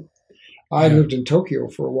landscape. I lived in Tokyo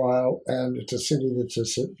for a while, and it's a city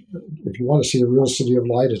if you want to see a real city of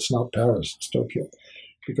light, it's not Paris, it's Tokyo.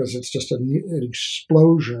 Because it's just an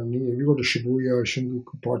explosion. If you go to Shibuya or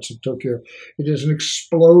Shinjuku parts of Tokyo, it is an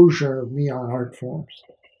explosion of neon art forms.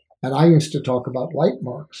 And I used to talk about light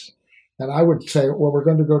marks. And I would say, well, we're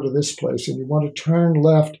going to go to this place, and you want to turn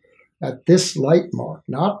left at this light mark,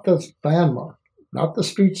 not the landmark, not the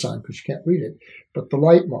street sign, because you can't read it, but the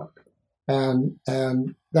light mark. And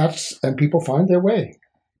people find their way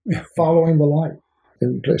following the light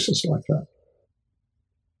in places like that.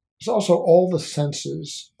 It's also all the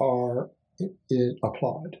senses are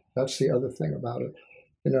applied. That's the other thing about it.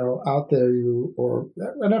 Out there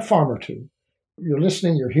and a farm or two, you're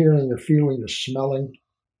listening, you're hearing, you're feeling, you're smelling,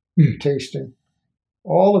 tasting.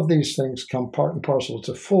 All of these things come part and parcel. It's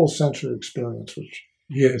a full sensory experience,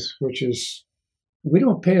 which is. We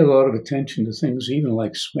don't pay a lot of attention to things, even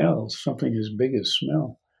like smells, something as big as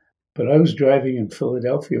smell. But I was driving in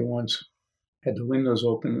Philadelphia once, had the windows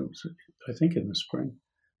open, it was, I think, in the spring.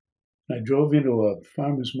 I drove into a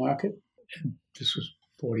farmer's market, and this was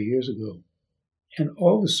 40 years ago. And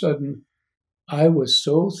all of a sudden, I was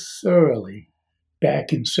so thoroughly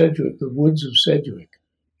back in Sedgwick, the woods of Sedgwick,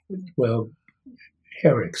 well,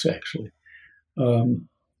 Herrick's actually,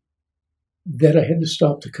 that I had to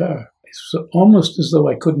stop the car. It's almost as though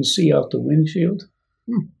I couldn't see out the windshield.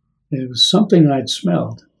 It was something I'd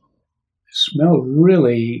smelled. It smelled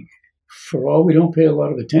really, for all we don't pay a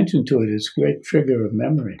lot of attention to it, it's a great trigger of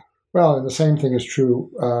memory. Well, and the same thing is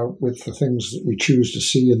true with the things that we choose to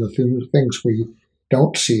see and the things we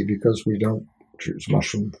don't see because we don't choose.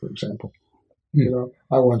 Mushroom, for example.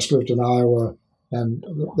 I once lived in Iowa, and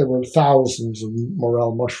there were thousands of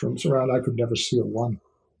morel mushrooms around. I could never see a one.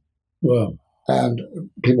 Wow. And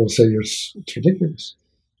people would say, it's ridiculous.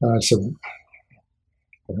 And I said,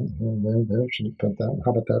 there, should put that.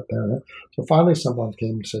 How about that there? So finally someone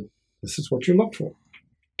came and said, this is what you look for.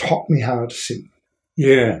 Taught me how to see.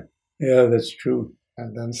 Yeah, that's true.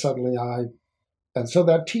 And then suddenly and so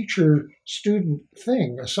that teacher-student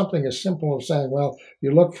thing is something as simple as saying, well,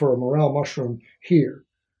 you look for a morel mushroom here.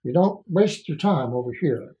 You don't waste your time over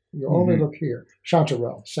here. You only look here.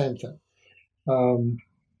 Chanterelle, same thing.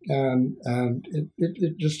 And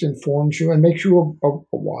it just informs you and makes you a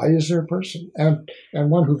wiser person and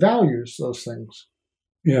one who values those things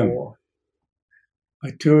more. I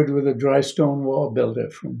toured with a dry stone wall builder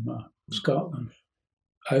from Scotland.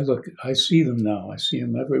 I see them now. I see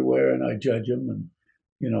them everywhere, and I judge them.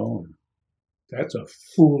 And that's a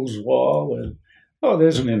fool's wall. And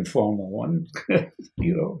there's an informal one.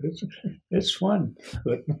 It's fun.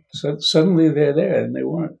 But suddenly they're there, and they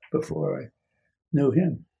weren't before I knew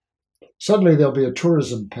him. Suddenly there'll be a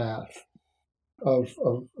tourism path of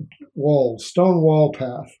walls, stone wall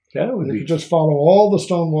path. That would be. You just follow all the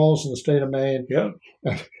stone walls in the state of Maine. Yeah.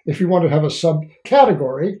 If you want to have a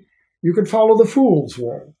subcategory, you could follow the Fool's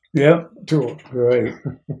Wall. Yeah. Tour. Right.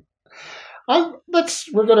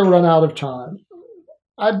 We're going to run out of time.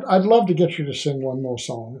 I'd love to get you to sing one more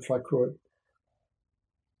song if I could.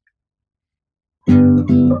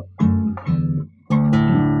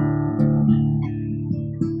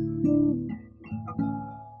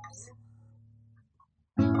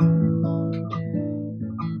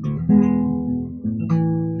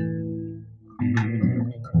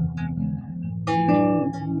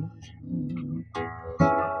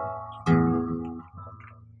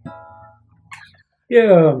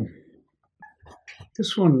 Yeah,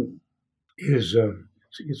 this one is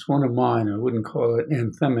it's one of mine. I wouldn't call it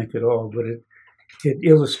anthemic at all, but it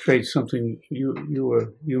illustrates something you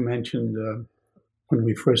mentioned when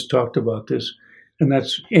we first talked about this, and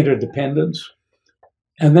that's interdependence.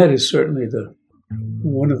 And that is certainly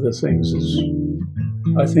one of the things that's,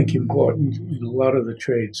 I think, important in a lot of the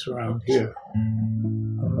trades around here.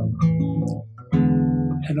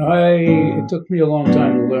 And it took me a long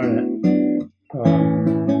time to learn it.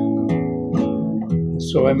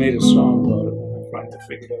 So I made a song about it when I finally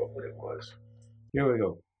figured out what it was. Here we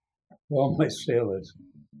go. All my sailors.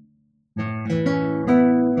 The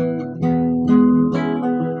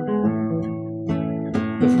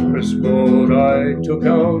first boat I took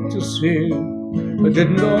out to sea, I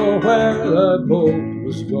didn't know where that boat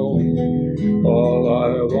was going. All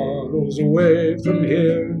I wanted was away from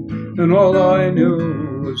here, and all I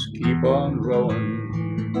knew was keep on rowing.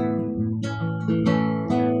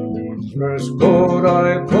 First boat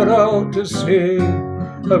I put out to sea,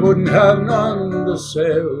 I wouldn't have none to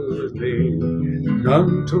sail with me,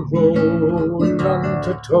 none to row, none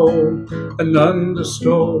to tow, and none to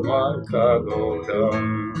stow my cargo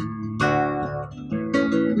down.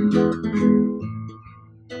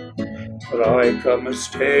 But I come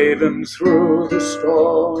a-staving through the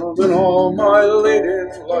storm, and all my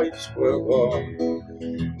leading lights were gone.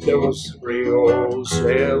 There was 3 old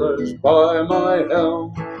sailors by my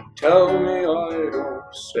helm, tell me I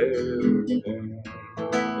don't sail again.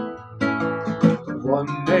 One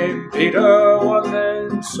named Peter, one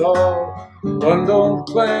named Saul, one don't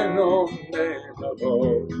claim no name at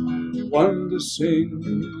all. One to sing,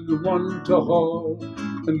 one to haul,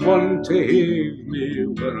 and one to heave me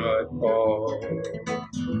when I fall.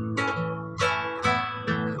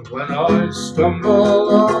 When I stumble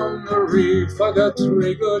on the reef, I got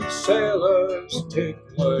 3 good sailors take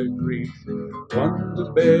my grief. One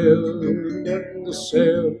to bail, one to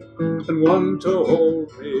sail, and one to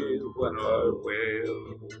hold me when I wail.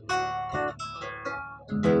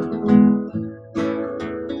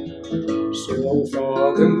 So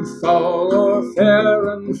fog and foul or fair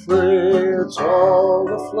and free, it's all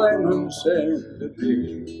the flaming same to me.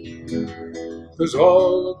 'Cause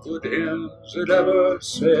all the good hands that ever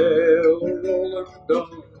sail are rolling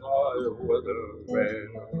down my weather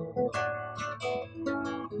rail.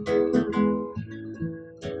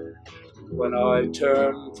 When I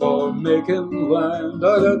turn for making land, I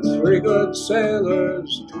got 3 good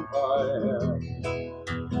sailors to my hand.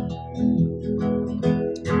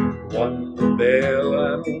 One to bail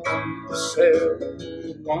and one to sail,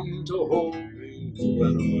 one to hold me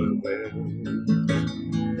when I wail.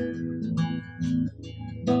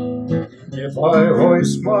 If I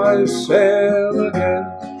hoist my sail again,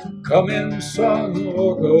 come in sun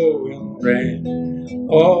or go in rain,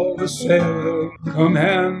 all the sailors come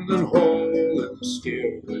hand and hold and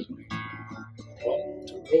steer with me. One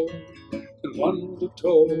to row and one to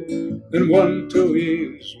tow, and one to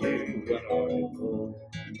ease me when I go.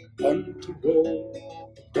 One to row,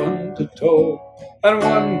 one to tow, and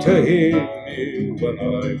one to heave me when I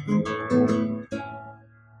go.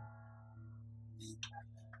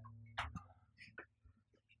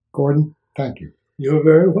 Gordon, thank you. You're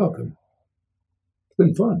very welcome. It's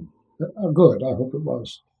been fun. Good, I hope it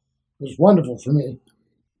was. It was wonderful for me.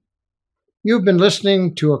 You've been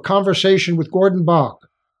listening to A Conversation with Gordon Bok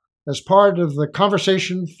as part of the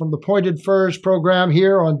Conversation from the Pointed Firs program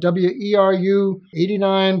here on WERU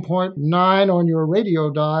 89.9 on your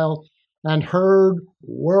radio dial and heard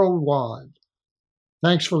worldwide.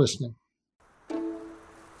 Thanks for listening.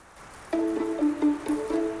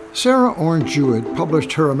 Sarah Orne Jewett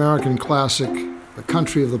published her American classic, The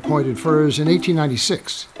Country of the Pointed Firs, in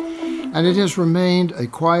 1896, and it has remained a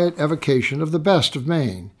quiet evocation of the best of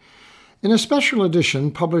Maine. In a special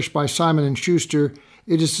edition published by Simon & Schuster,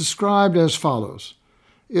 it is described as follows.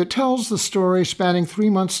 It tells the story spanning 3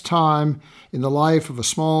 months' time in the life of a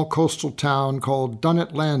small coastal town called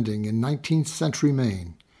Dunnet Landing in 19th century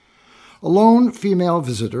Maine. A lone female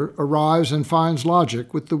visitor arrives and finds lodging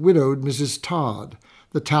with the widowed Mrs. Todd,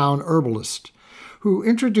 the town herbalist, who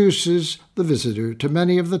introduces the visitor to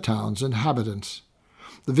many of the town's inhabitants.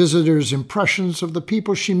 The visitor's impressions of the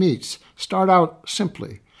people she meets start out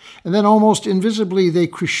simply, and then almost invisibly they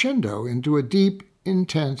crescendo into a deep,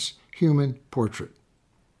 intense human portrait.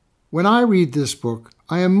 When I read this book,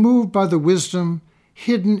 I am moved by the wisdom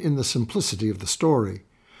hidden in the simplicity of the story.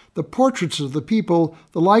 The portraits of the people,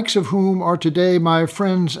 the likes of whom are today my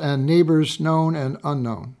friends and neighbors, known and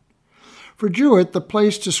unknown. For Jewett, the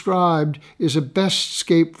place described is a best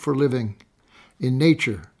scape for living, in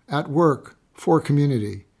nature, at work, for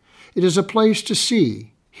community. It is a place to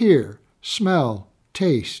see, hear, smell,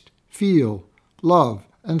 taste, feel, love,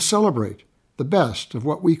 and celebrate the best of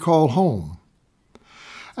what we call home.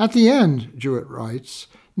 At the end, Jewett writes,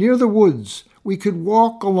 near the woods, we could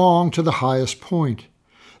walk along to the highest point.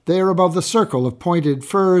 There above the circle of pointed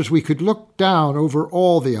firs, we could look down over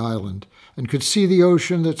all the island and could see the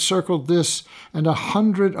ocean that circled this and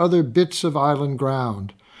 100 other bits of island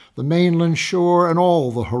ground, the mainland shore and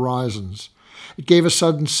all the horizons. It gave a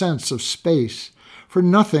sudden sense of space, for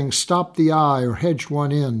nothing stopped the eye or hedged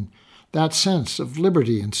one in, that sense of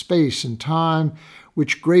liberty and space and time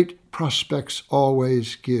which great prospects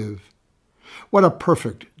always give. What a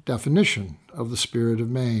perfect definition of the spirit of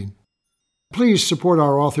Maine. Please support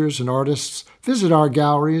our authors and artists, visit our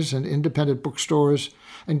galleries and independent bookstores,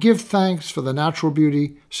 and give thanks for the natural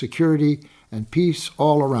beauty, security, and peace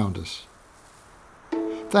all around us.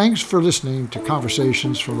 Thanks for listening to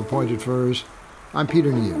Conversations from the Pointed Firs. I'm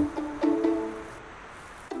Peter Neal.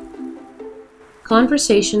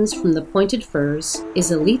 Conversations from the Pointed Firs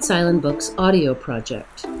is a Leeds Island Books audio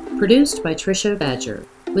project, produced by Tricia Badger,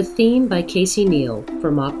 with theme by Casey Neal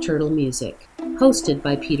for Mock Turtle Music, hosted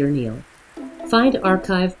by Peter Neal. Find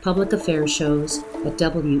archive public affairs shows at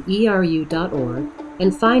weru.org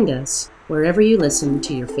and find us wherever you listen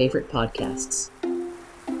to your favorite podcasts.